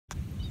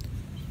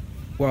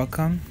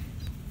Welcome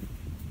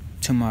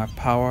to my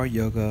Power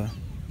Yoga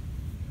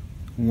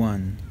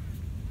 1.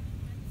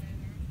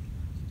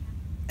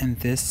 In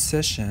this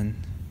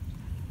session,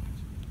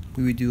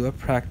 we will do a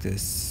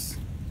practice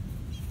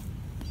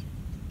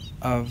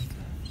of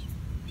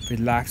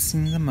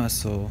relaxing the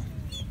muscle.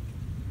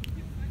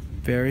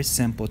 Very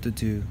simple to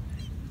do.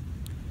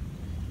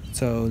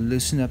 So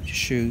loosen up your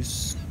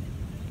shoes,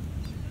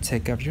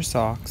 take off your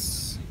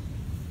socks,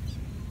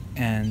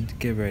 and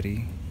get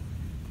ready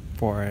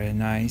for a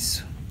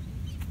nice,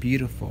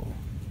 beautiful,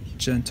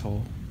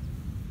 gentle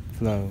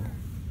flow.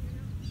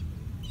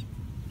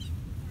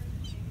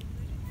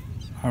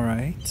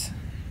 Alright,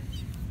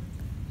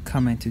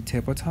 come into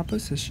tabletop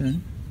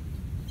position.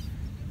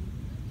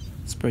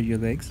 Spread your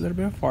legs a little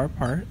bit far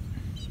apart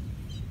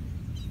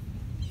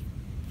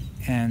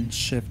and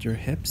shift your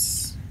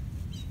hips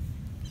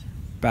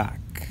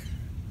back.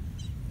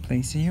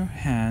 Placing your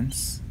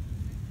hands,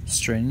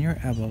 straighten your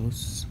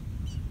elbows,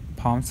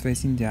 palms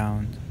facing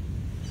down.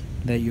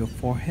 Lay your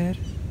forehead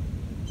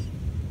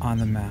on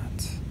the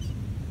mat.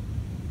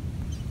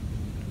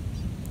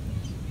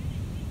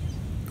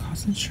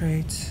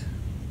 Concentrate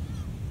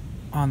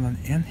on the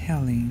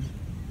inhaling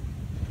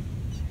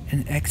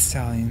and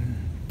exhaling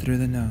through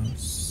the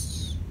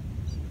nose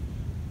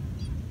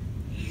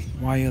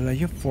while you lay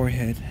your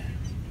forehead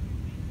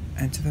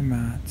into the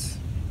mat.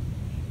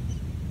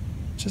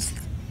 Just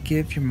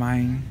give your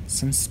mind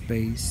some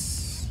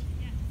space.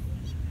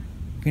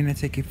 We're going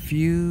to take a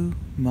few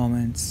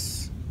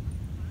moments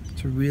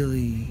to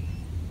really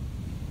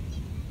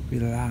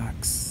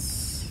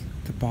relax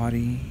the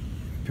body,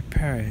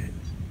 prepare it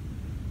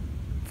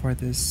for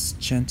this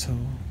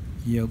gentle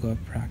yoga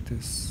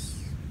practice.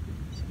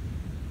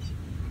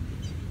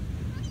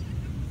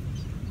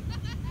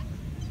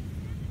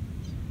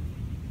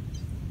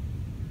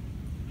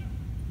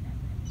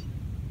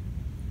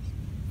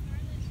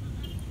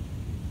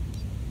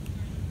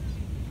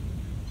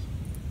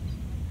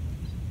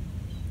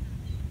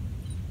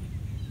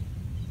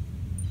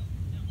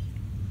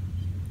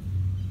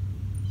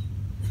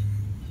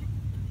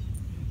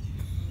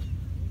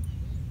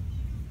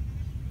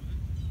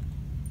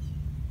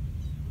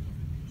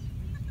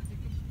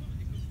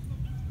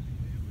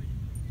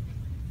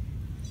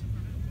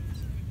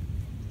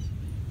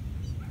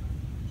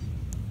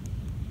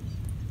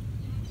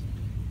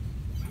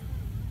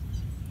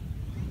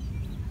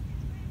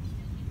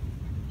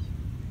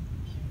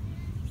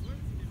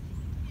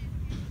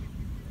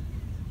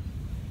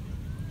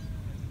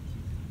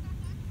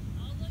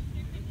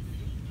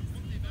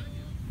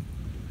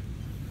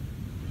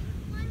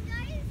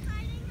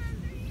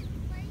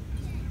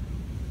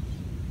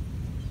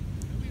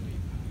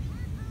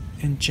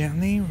 And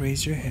gently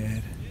raise your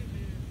head,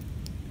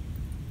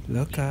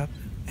 look up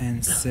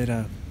and sit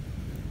up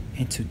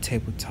into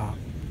tabletop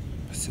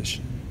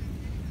position.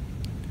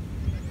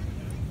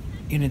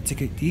 You're going to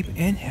take a deep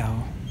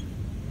inhale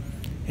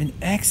and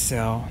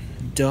exhale,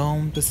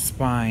 dome the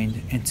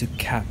spine into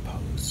cat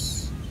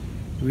pose.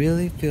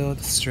 Really feel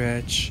the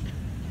stretch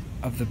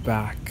of the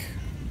back.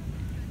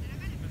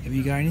 If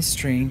you got any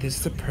strain, this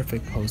is the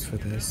perfect pose for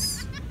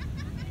this.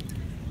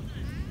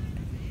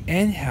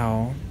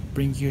 Inhale.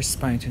 Bring your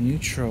spine to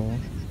neutral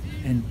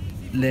and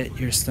let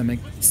your stomach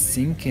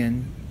sink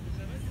in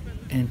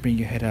and bring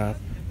your head up.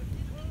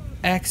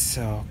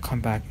 Exhale,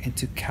 come back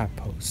into cat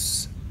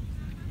pose.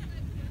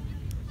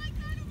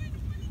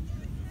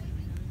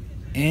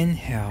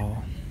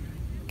 Inhale,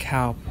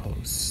 cow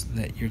pose,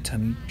 let your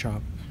tummy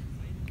drop.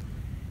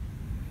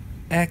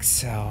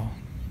 Exhale,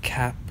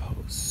 cat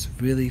pose,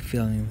 really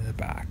feeling the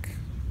back.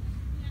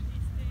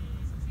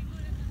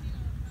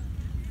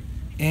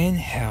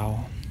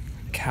 Inhale,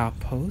 cow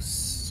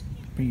pose,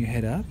 bring your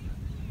head up.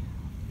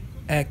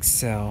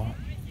 Exhale,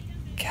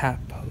 cat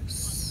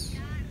pose.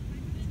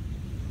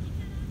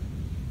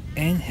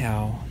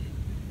 Inhale,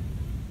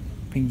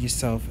 bring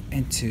yourself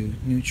into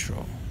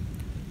neutral.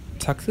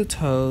 Tuck the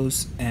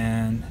toes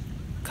and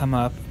come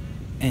up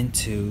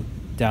into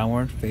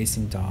downward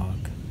facing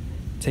dog,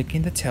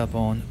 taking the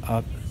tailbone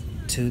up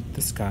to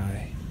the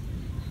sky.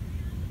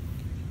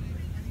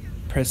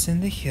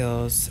 Pressing the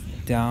heels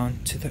down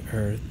to the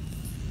earth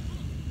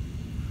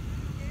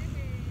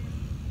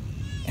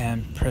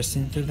and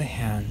pressing through the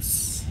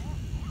hands.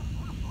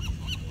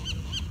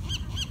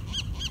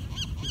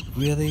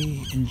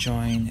 Really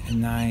enjoying a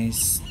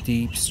nice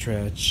deep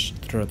stretch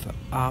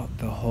throughout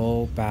the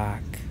whole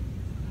back,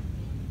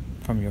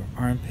 from your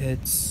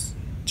armpits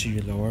to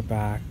your lower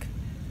back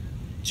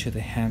to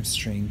the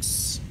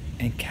hamstrings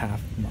and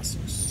calf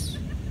muscles.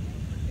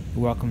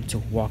 You're welcome to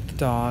walk the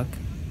dog,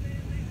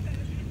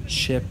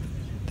 shift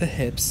the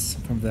hips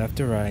from left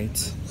to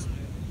right,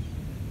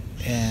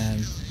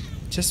 and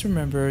just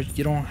remember,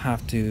 you don't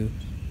have to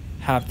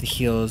have the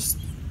heels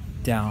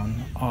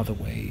down all the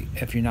way.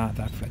 If you're not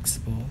that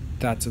flexible,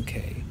 that's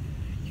okay.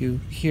 You're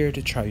here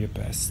to try your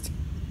best.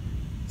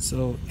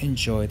 So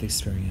enjoy the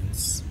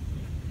experience.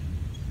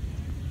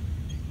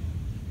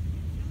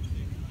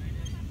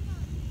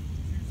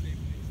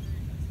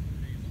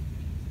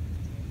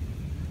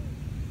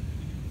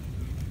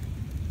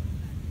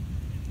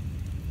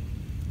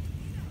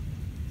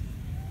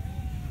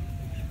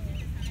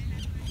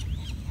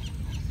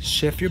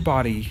 shift your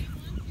body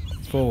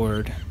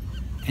forward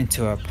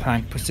into a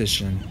plank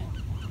position.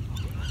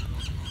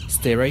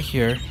 Stay right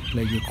here,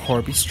 let your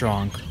core be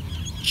strong.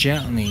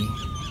 Gently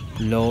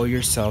lower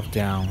yourself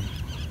down,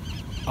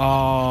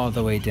 all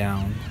the way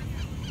down.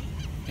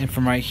 And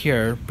from right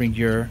here, bring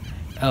your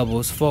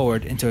elbows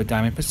forward into a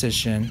diamond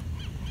position.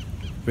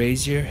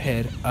 Raise your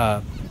head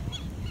up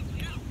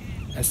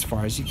as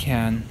far as you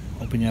can,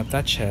 opening up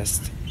that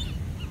chest.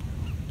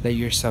 Lay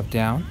yourself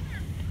down.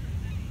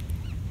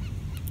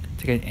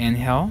 Take an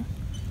inhale.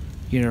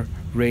 You're gonna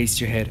raise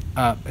your head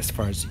up as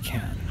far as you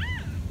can.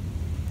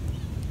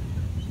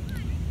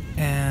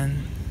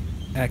 And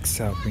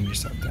exhale, bring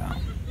yourself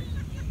down.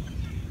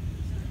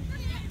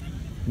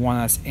 One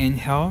last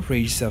inhale,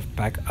 raise yourself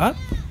back up.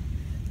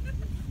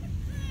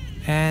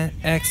 And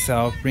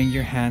exhale, bring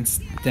your hands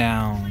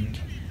down.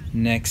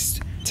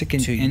 Next, take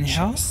an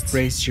inhale,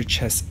 raise your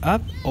chest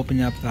up,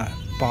 open up that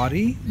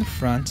body in the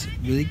front,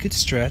 really good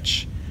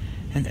stretch.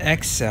 And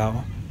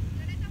exhale,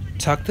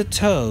 tuck the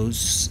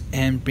toes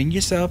and bring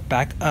yourself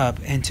back up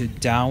into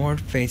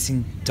downward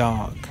facing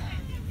dog.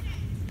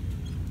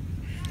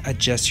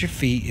 Adjust your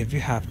feet if you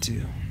have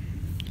to.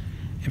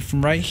 And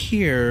from right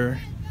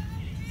here,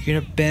 you're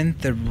gonna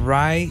bend the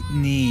right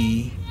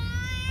knee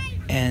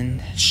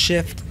and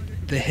shift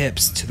the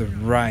hips to the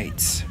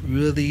right,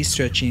 really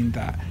stretching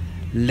that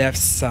left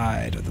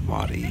side of the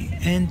body,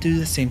 and do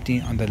the same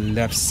thing on the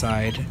left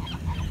side.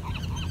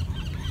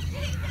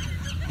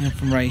 And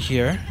from right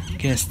here, you're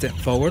gonna step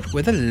forward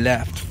with the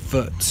left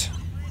foot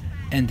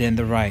and then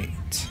the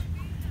right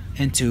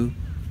into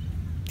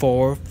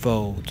forward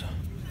fold.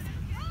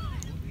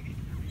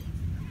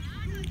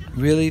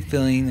 Really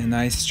feeling a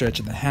nice stretch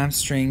of the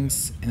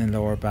hamstrings and the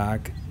lower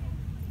back.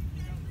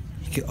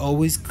 You can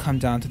always come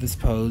down to this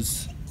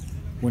pose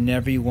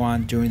whenever you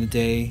want during the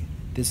day.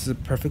 This is a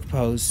perfect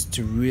pose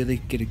to really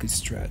get a good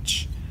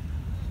stretch.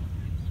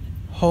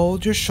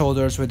 Hold your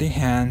shoulders with your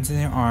hands and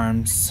your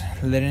arms,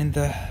 letting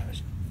the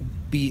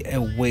be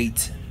a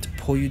weight to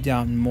pull you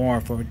down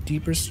more for a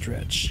deeper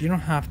stretch. You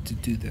don't have to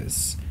do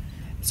this.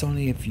 It's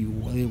only if you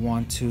really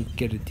want to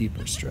get a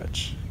deeper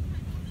stretch.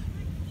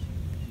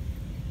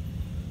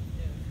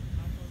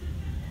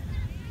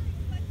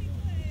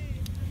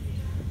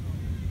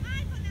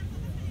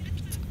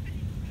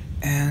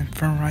 And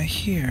from right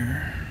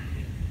here,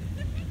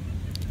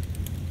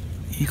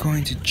 you're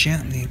going to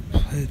gently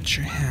put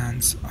your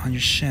hands on your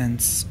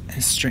shins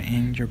and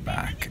straighten your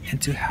back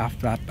into half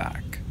flat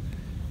back.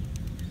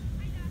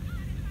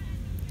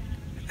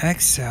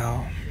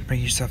 Exhale,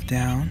 bring yourself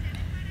down.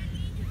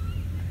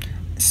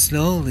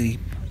 Slowly,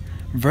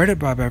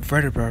 vertebra by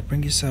vertebra,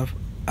 bring yourself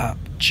up.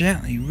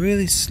 Gently,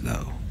 really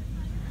slow.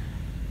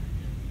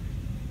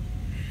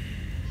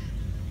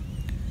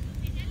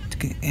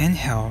 Take an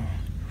inhale,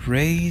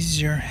 raise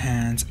your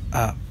hands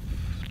up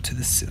to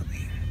the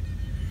ceiling.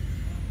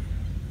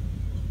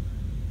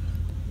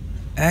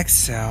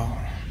 Exhale,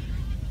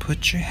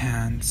 put your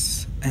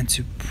hands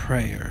into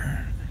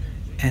prayer,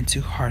 into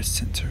heart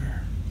center.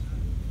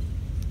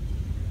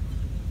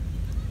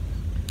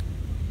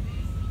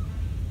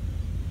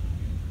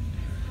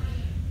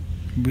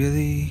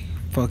 Really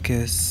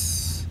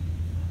focus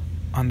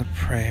on the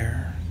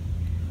prayer,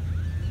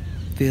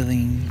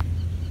 feeling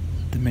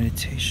the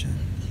meditation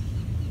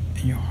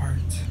in your heart.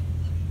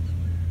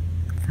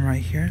 From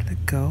right here,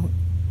 let go.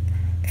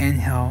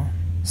 Inhale,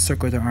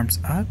 circle the arms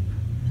up.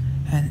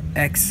 And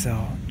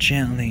exhale,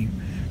 gently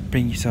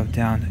bring yourself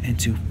down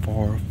into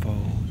forward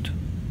fold.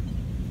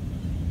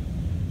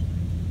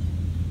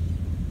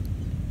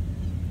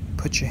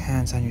 Put your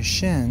hands on your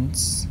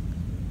shins.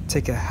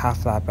 Take a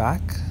half flat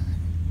back.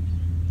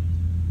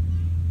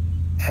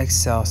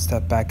 Exhale,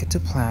 step back into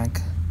plank.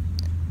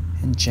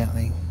 And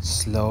gently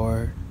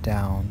lower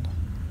down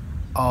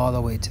all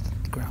the way to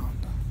the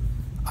ground.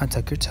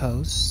 Untuck your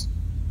toes.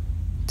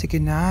 Take a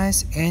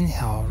nice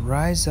inhale,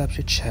 rise up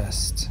your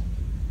chest.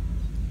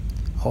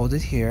 Hold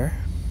it here.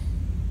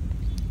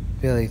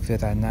 Really feel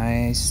that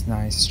nice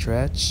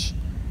stretch.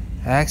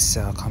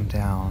 Exhale, come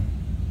down.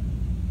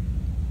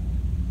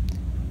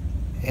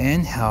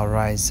 Inhale,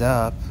 rise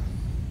up.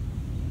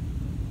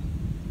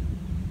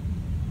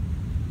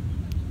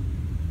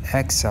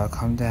 Exhale,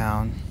 come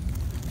down.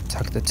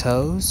 Tuck the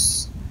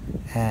toes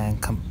and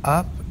come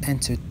up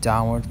into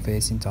downward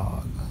facing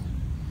dog.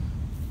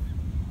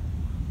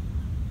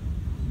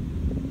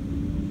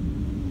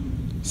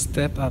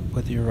 Step up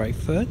with your right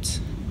foot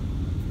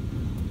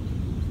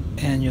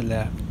and your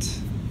left.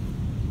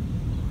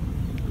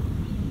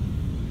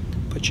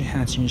 Put your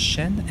hands on your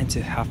shin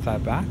into half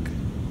flat back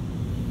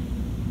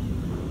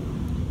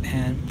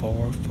and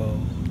forward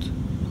fold.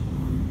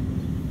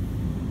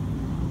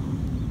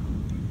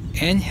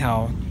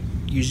 Inhale,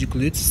 use your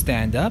glutes,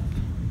 stand up.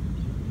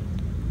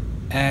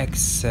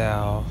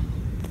 Exhale,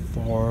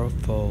 forward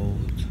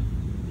fold.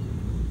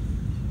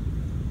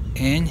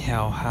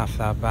 Inhale, half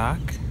flat back.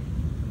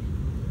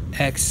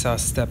 Exhale,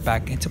 step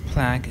back into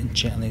plank and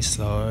gently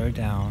slow it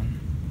down.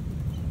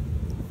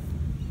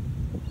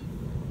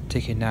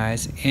 Take a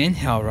nice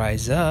inhale,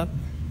 rise up.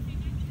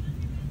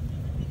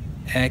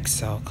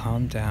 Exhale,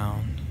 calm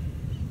down.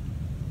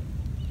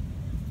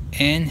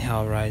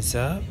 Inhale, rise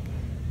up.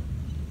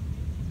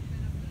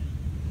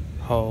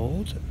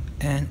 Hold.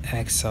 And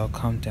exhale,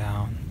 come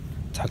down.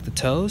 Tuck the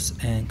toes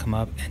and come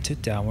up into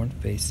downward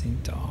facing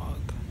dog.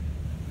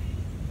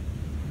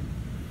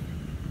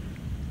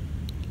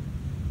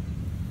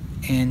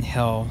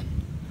 Inhale,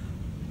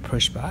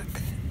 push back.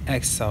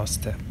 Exhale,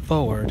 step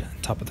forward,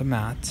 top of the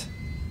mat.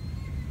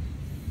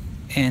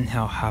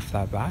 Inhale, half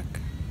flat back.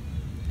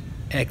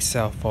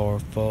 Exhale,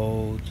 forward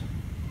fold.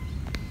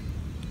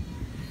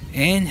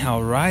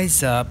 Inhale,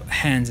 rise up,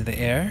 hands in the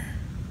air.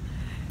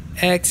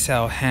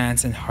 Exhale,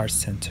 hands in heart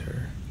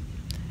center.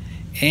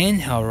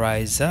 Inhale,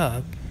 rise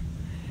up.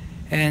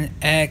 And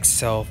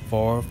exhale,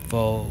 forward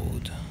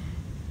fold.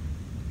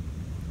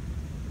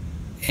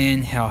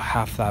 Inhale,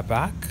 half flat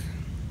back.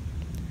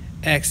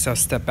 Exhale,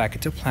 step back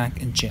into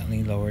plank and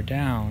gently lower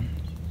down.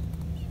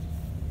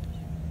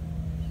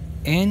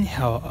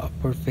 Inhale,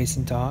 upward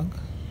facing dog.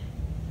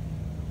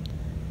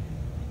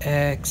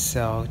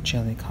 Exhale,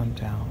 gently come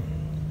down.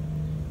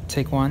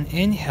 Take one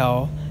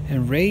inhale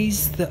and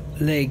raise the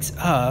legs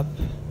up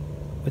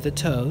with the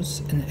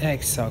toes, and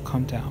exhale,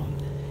 come down.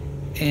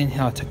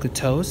 Inhale, tuck the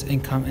toes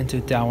and come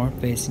into downward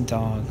facing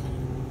dog.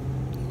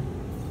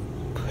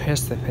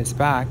 Press the hips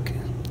back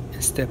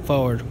and step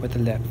forward with the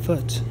left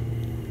foot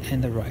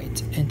and the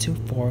right into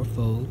forward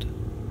fold.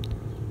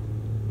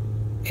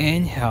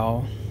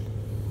 Inhale,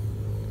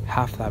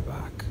 half flat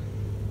back.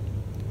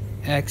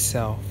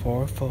 Exhale,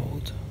 forward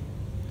fold.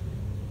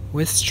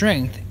 With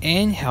strength,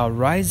 inhale,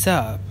 rise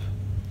up.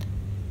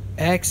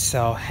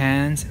 Exhale,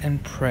 hands in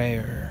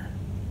prayer.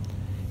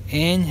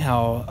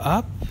 Inhale,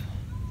 up.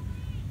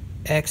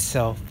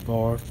 Exhale,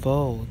 forward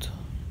fold.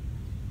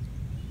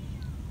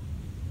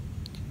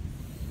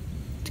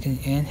 Again,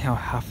 inhale,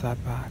 half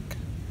flat back.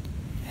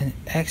 And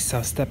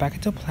exhale, step back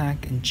into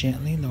plank and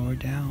gently lower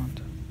down.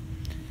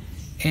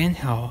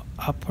 Inhale,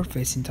 upward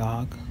facing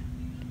dog.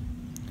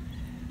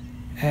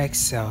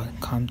 Exhale,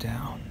 come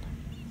down.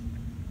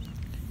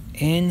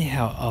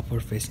 Inhale,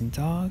 upward facing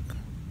dog.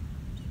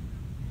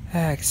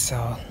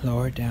 Exhale,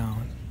 lower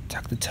down.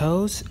 Tuck the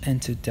toes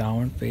into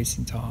downward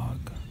facing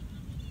dog.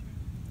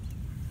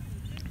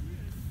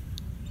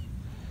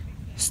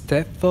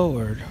 Step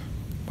forward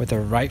with the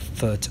right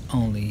foot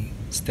only.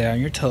 Stay on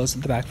your toes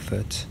with the back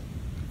foot.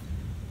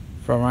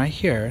 From right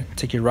here,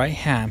 take your right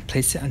hand,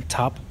 place it on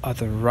top of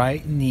the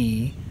right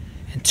knee,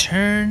 and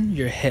turn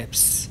your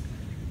hips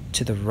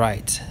to the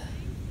right,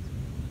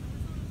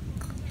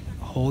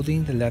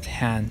 holding the left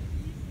hand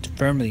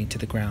firmly to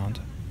the ground.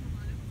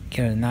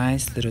 Get a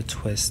nice little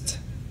twist.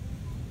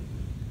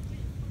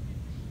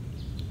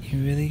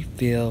 You really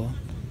feel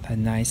that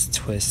nice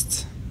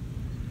twist.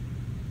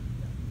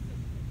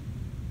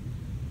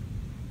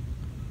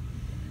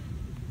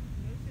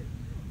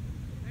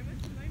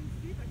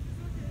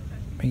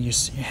 Bring your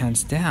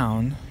hands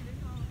down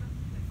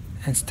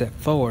and step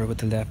forward with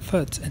the left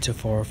foot into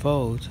forward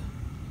fold.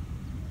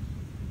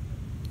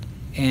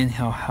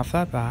 Inhale, half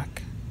flat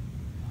back.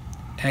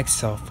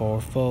 Exhale,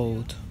 forward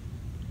fold.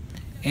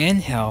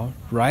 Inhale,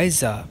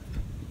 rise up.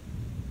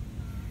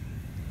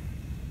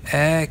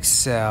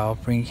 Exhale,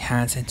 bring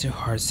hands into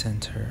heart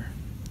center.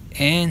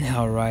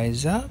 Inhale,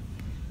 rise up.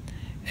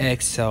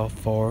 Exhale,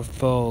 forward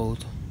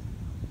fold.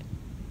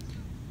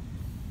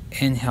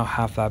 Inhale,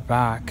 half flat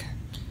back.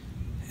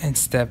 And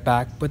step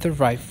back with the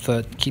right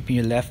foot, keeping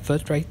your left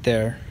foot right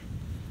there.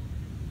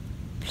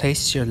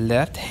 Place your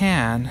left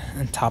hand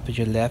on top of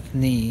your left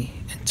knee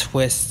and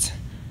twist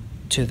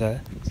to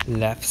the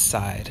left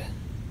side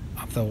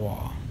of the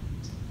wall.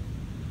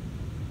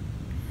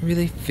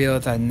 Really feel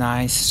that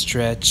nice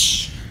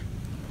stretch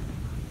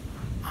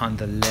on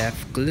the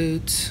left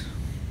glute.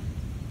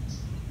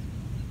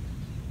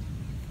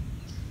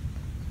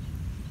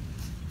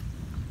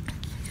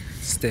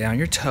 Stay on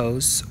your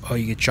toes, or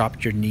you can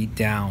drop your knee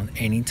down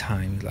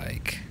anytime you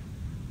like.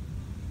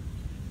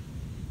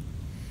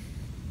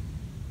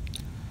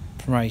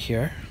 From right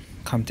here,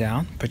 come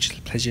down,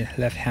 place your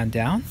left hand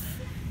down,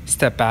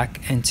 step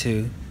back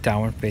into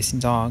downward facing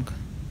dog.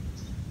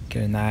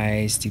 Get a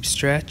nice deep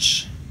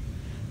stretch,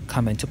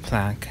 come into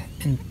plank,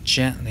 and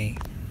gently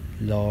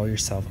lower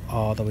yourself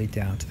all the way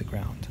down to the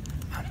ground.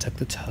 Untuck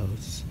the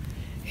toes.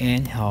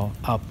 Inhale,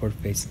 upward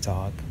facing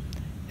dog.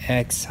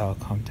 Exhale,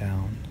 come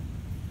down.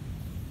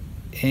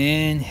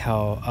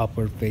 Inhale,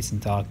 upward facing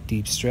dog,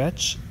 deep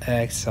stretch.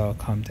 Exhale,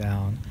 come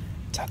down.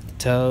 Tuck the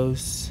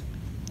toes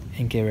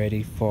and get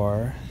ready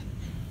for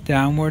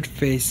downward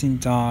facing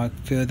dog.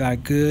 Feel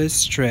that good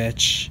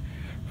stretch.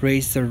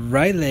 Raise the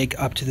right leg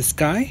up to the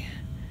sky.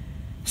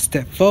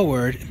 Step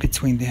forward in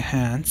between the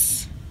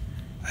hands.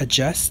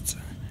 Adjust.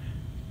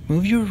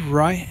 Move your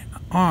right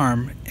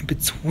arm in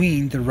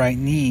between the right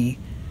knee.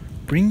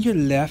 Bring your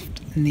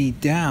left knee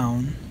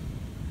down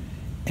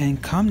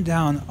and come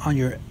down on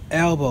your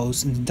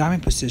elbows in the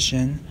diamond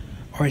position,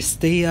 or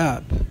stay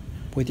up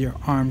with your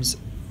arms.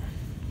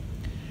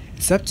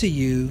 It's up to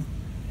you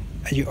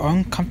at your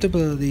own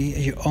comfortability,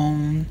 at your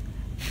own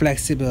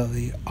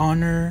flexibility.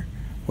 Honor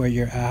where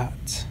you're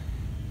at.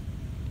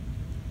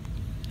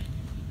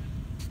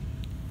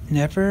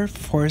 Never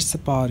force the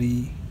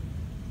body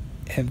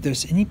If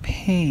there's any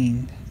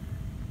pain,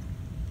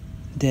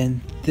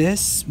 then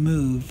this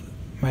move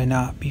might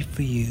not be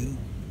for you,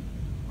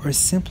 or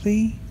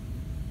simply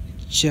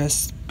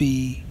just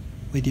be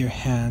with your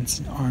hands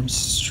and arms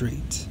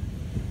straight.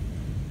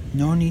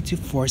 No need to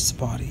force the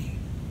body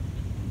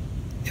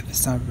if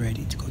it's not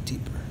ready to go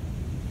deeper.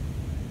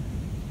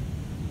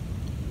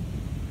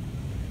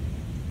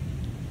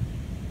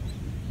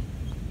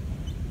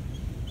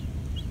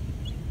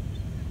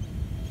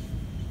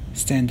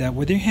 Stand up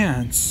with your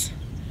hands.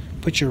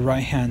 Put your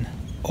right hand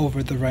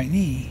over the right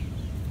knee.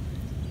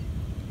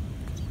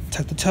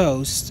 Tuck the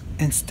toes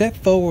and step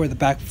forward with the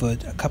back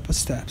foot a couple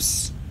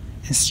steps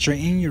and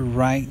straighten your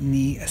right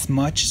knee as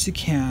much as you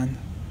can.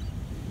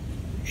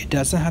 It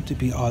doesn't have to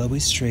be all the way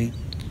straight.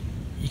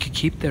 You can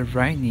keep the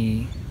right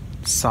knee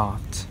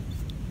soft,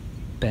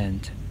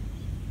 bent,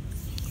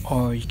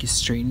 or you can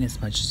straighten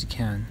as much as you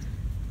can.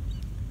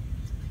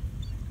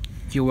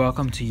 You're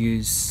welcome to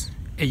use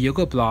a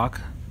yoga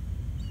block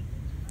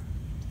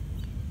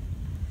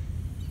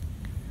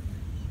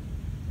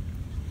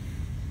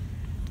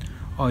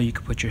or you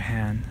could put your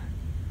hand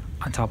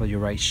on top of your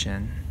right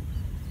shin.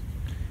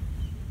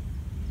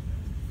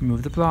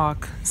 Remove the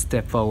block,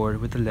 step forward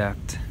with the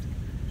left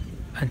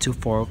into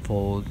forward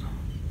fold.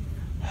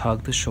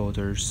 Hug the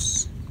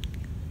shoulders.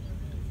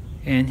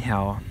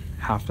 Inhale,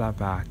 half flat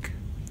back.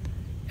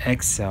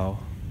 Exhale,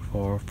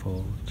 forward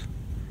fold.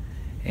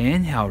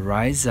 Inhale,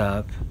 rise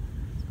up.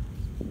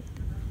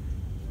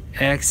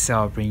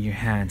 Exhale, bring your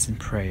hands in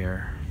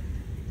prayer.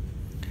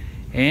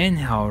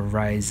 Inhale,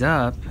 rise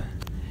up.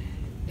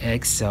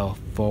 Exhale,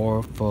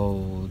 forward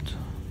fold.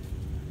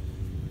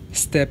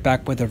 Step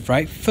back with the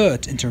right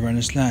foot into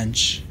runner's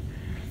lunge.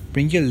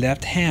 Bring your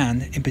left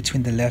hand in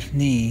between the left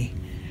knee.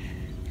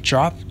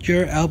 Drop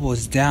your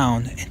elbows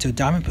down into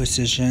diamond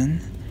position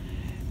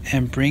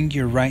and bring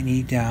your right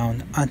knee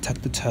down.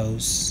 Untuck the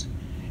toes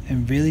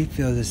and really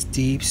feel this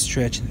deep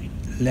stretch in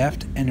the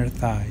left inner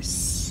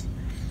thighs.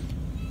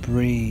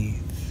 Breathe.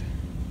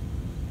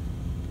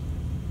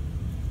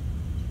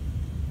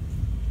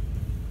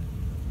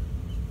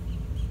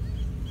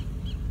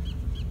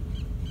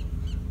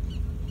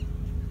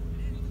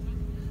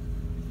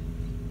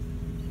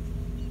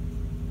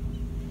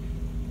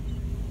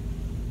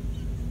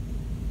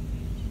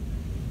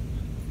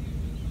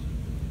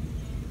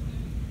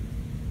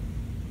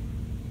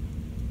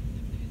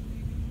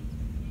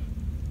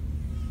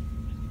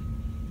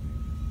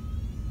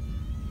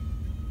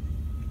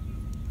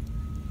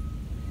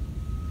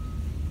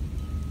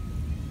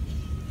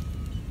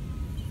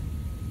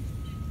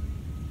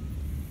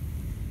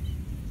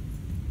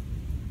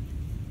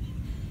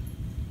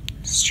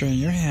 Straighten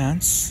your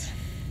hands.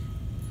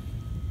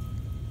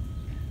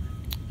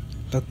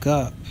 Look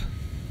up.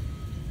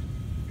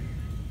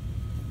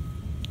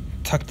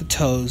 Tuck the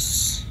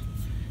toes.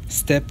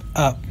 Step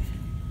up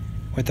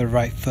with the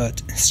right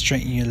foot and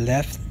straighten your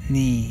left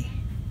knee.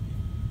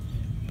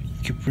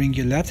 You can bring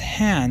your left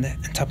hand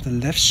on top of the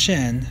left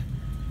shin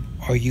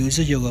or use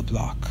a yoga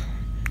block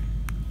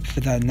for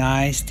that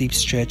nice deep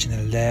stretch in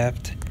the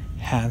left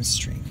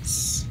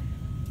hamstrings.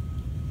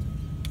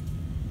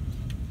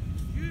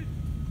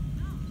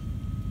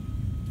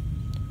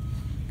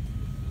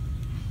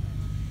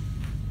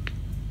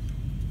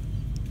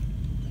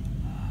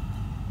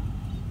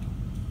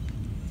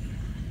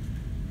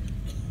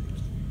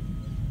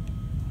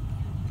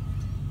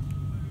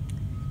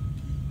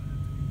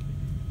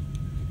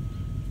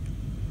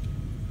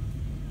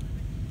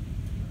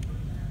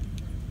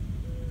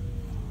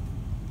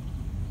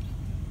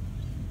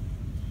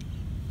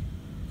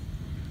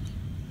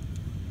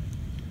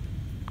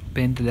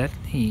 Bend the left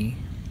knee,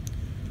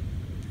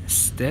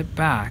 step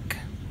back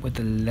with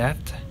the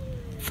left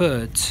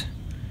foot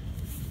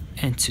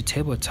into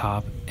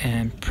tabletop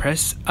and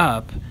press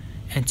up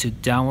into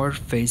downward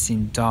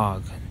facing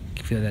dog.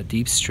 Feel that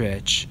deep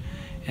stretch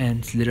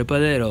and little by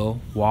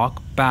little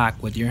walk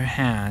back with your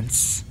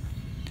hands.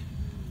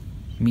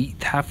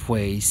 Meet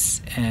halfway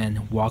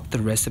and walk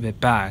the rest of it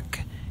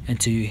back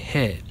until you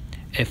hit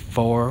a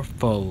forward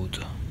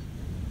fold.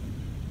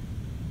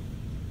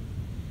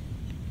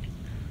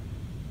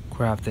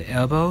 Grab the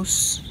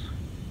elbows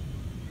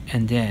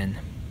and then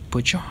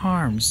put your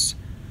arms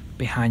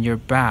behind your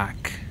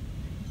back.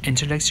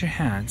 Interlace your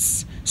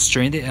hands,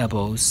 straighten the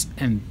elbows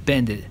and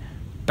bend it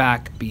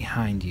back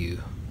behind you.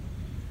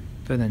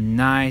 Feel a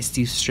nice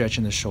deep stretch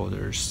in the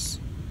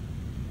shoulders.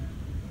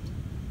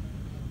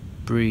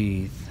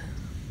 Breathe.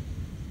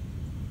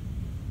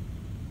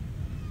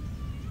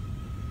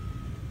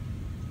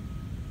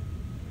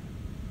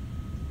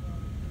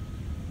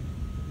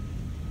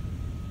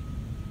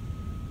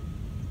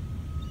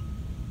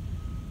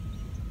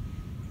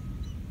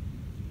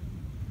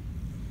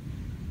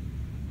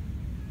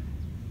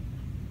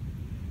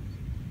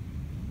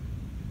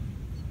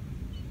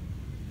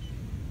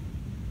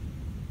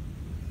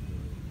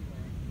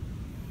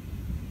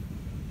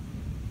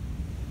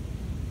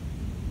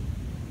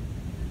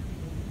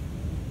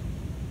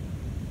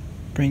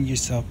 Bring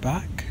yourself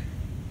back.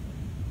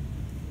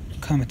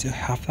 Come into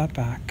half flat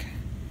back.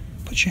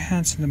 Put your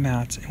hands on the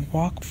mat and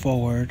walk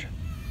forward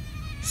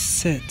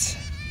Sit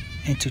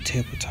into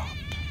tabletop.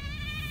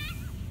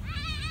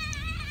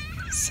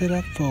 Sit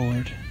up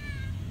forward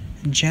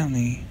and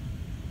gently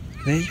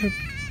lay your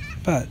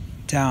butt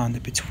down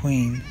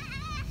between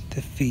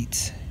the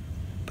feet.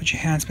 Put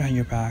your hands behind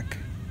your back.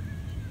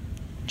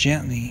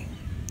 Gently,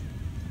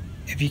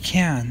 if you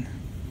can,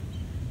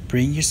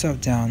 bring yourself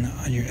down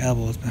on your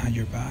elbows behind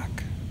your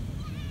back.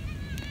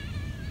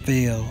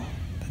 Feel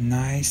the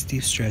nice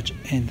deep stretch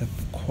in the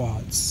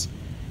quads.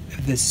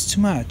 If this is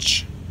too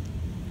much,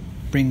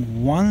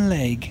 bring one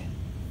leg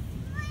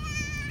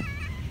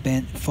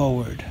bent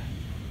forward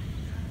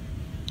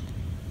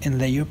and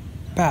lay your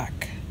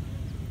back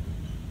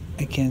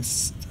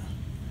against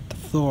the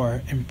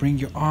floor and bring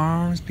your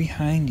arms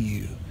behind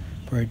you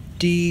for a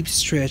deep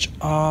stretch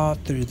all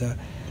through the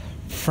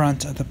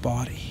front of the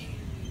body.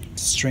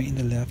 Straighten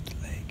the left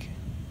leg.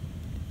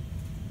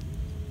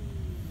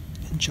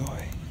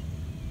 Enjoy.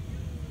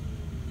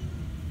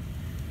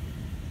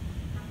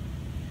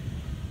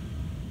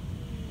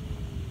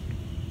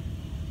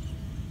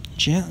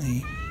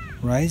 Gently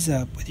rise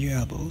up with your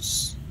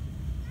elbows.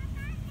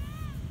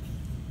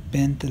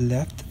 Bend the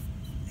left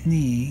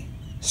knee,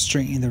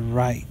 straighten the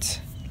right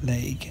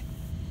leg.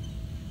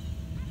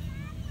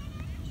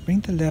 Bring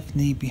the left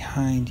knee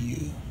behind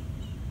you.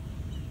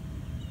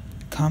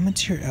 Come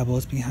into your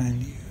elbows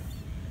behind you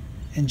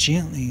and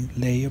gently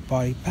lay your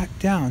body back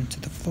down to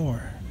the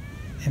floor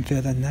and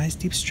feel that nice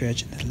deep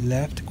stretch in the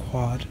left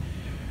quad.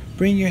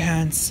 Bring your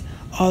hands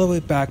all the way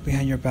back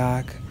behind your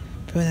back.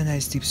 Feel that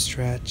nice deep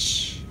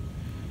stretch.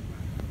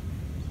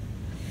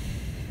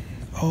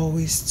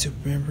 Always to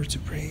remember to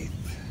breathe.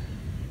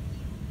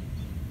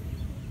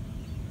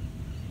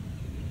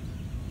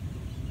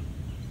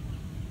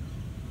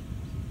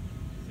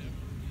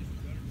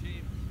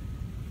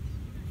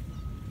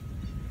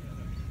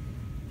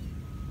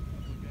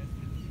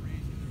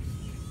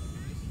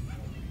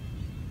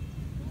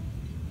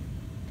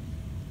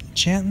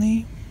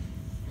 Gently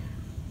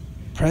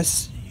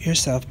press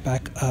yourself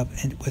back up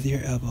and with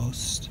your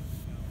elbows.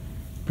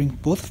 Bring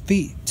both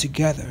feet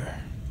together.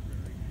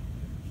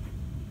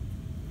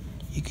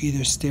 You can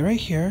either stay right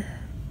here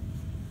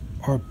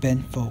or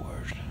bend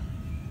forward.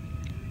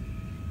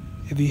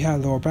 If you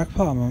have lower back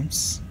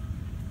problems,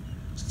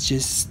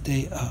 just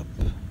stay up.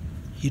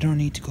 You don't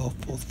need to go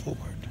full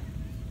forward.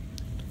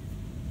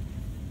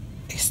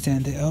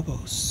 Extend the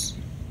elbows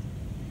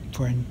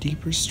for a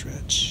deeper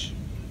stretch.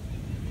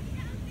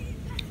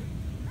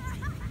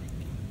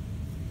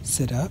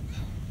 Sit up,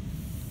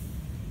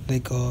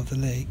 let go of the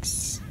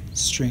legs,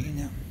 straighten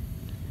them.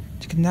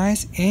 Take a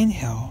nice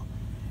inhale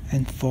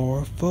and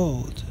forward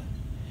fold.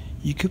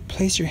 You could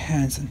place your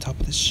hands on top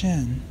of the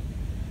shin,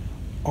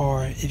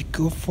 or if you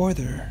go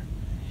further,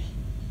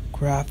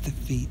 grab the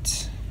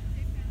feet.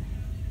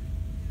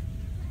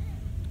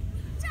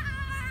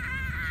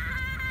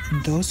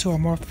 And those who are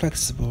more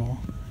flexible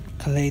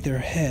can lay their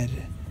head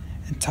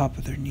on top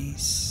of their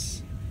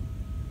knees.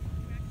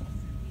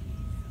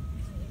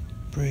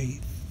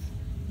 Breathe.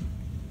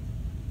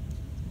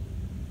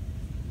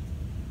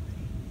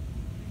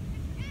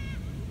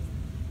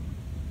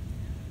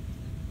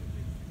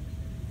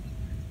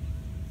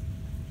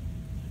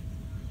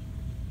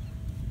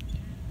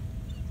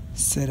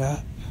 Sit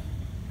up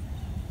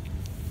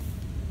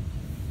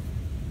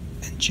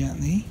and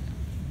gently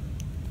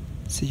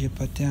sit your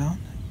butt down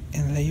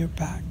and lay your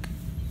back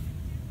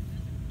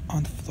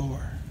on the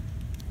floor.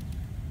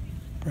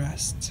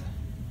 Rest.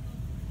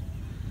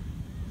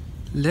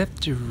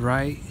 Lift your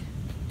right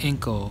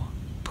ankle,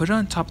 put it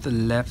on top of the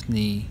left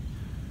knee,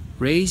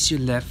 raise your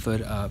left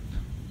foot up,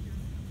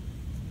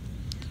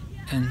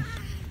 and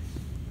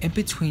in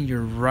between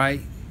your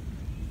right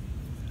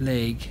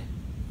leg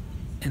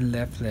and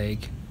left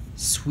leg,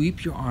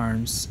 sweep your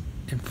arms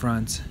in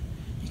front.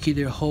 You can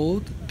either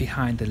hold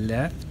behind the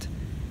left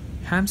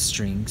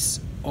hamstrings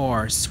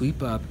or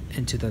sweep up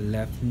into the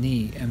left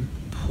knee and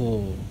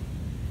pull.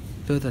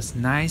 Feel this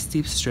nice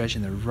deep stretch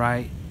in the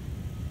right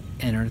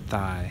inner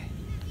thigh.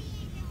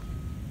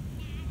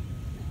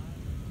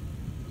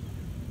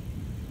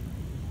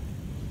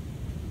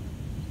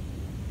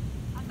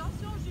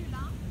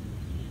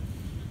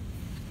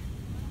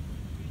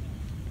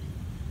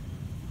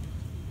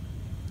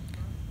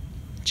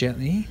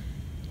 Gently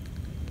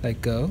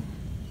let go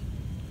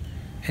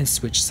and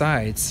switch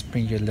sides.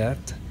 Bring your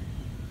left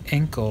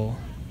ankle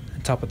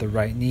on top of the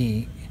right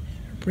knee.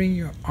 Bring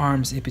your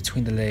arms in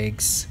between the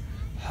legs.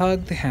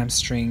 Hug the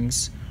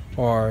hamstrings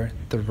or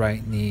the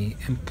right knee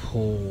and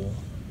pull.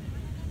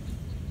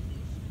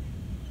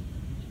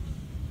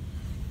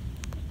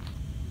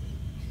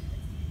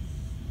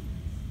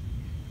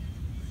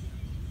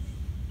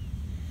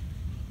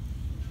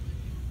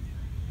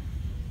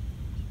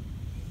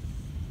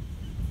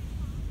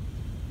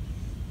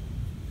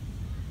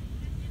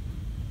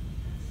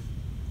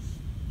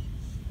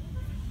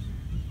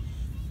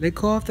 Let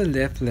go of the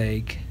left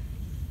leg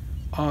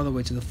all the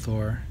way to the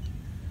floor.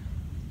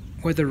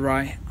 With the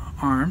right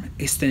arm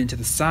extended to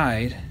the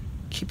side,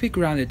 keep it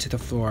grounded to the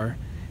floor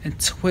and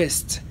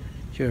twist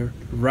your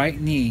right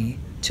knee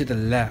to the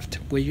left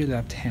with your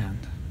left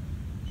hand.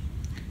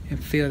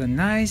 and feel a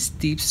nice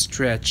deep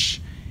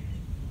stretch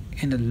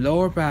in the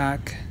lower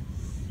back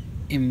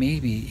and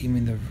maybe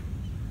even the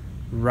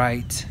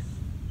right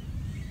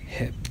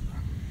hip.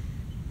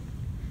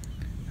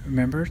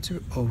 Remember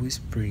to always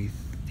breathe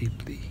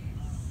deeply.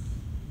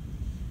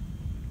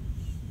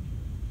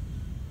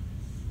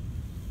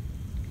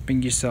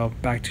 Bring yourself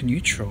back to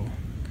neutral.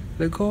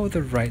 Let go of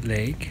the right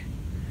leg.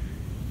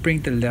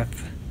 Bring the left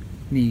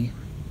knee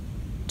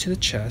to the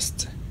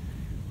chest.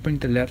 Bring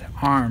the left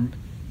arm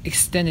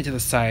extended to the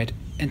side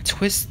and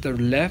twist the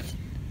left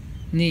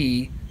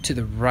knee to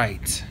the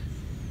right.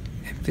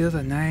 And feel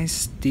the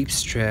nice deep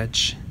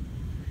stretch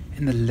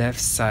in the left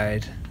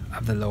side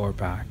of the lower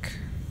back.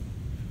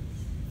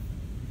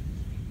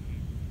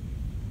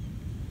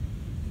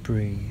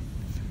 Breathe.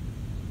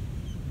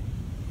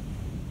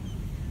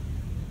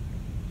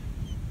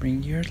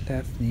 Bring your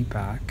left knee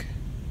back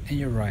and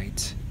your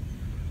right.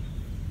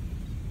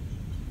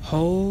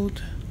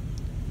 Hold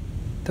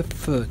the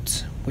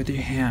foot with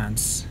your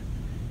hands.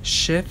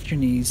 Shift your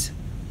knees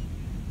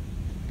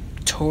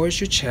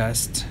towards your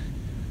chest.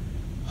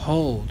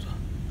 Hold.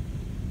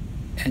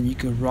 And you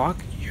can rock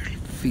your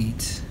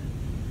feet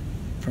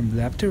from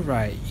left to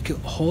right. You can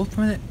hold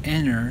from the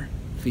inner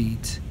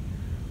feet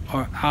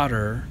or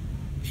outer.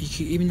 You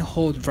can even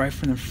hold right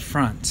from the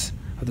front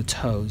of the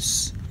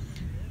toes.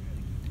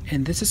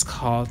 And this is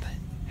called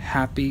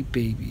Happy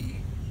Baby,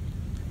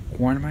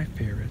 one of my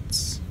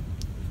favorites.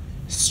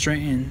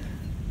 Straighten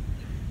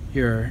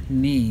your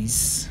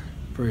knees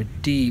for a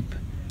deep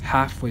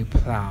halfway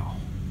plow.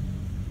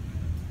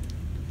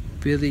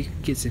 Really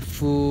gets a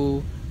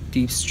full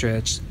deep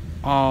stretch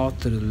all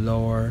through the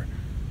lower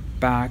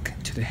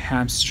back to the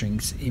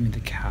hamstrings, even the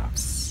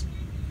calves.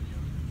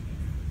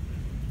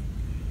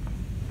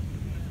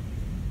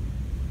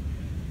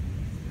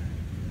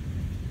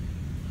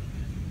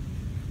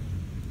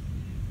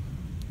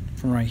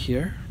 From right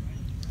here,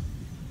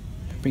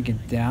 bring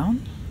it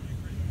down,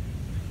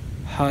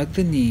 hug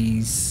the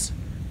knees,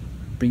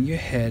 bring your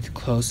head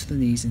close to the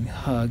knees and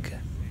hug.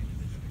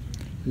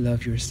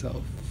 Love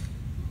yourself.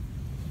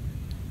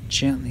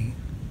 Gently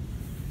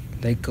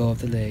let go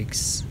of the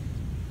legs.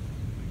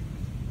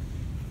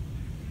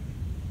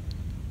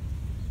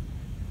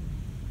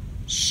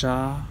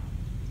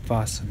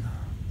 Shavasana.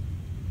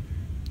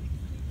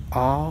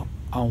 All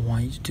I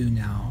want you to do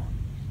now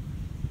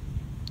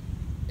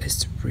is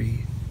to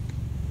breathe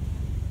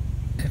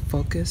and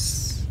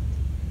focus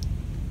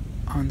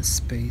on the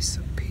space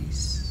of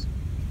peace.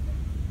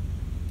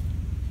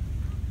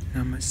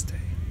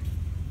 Namaste.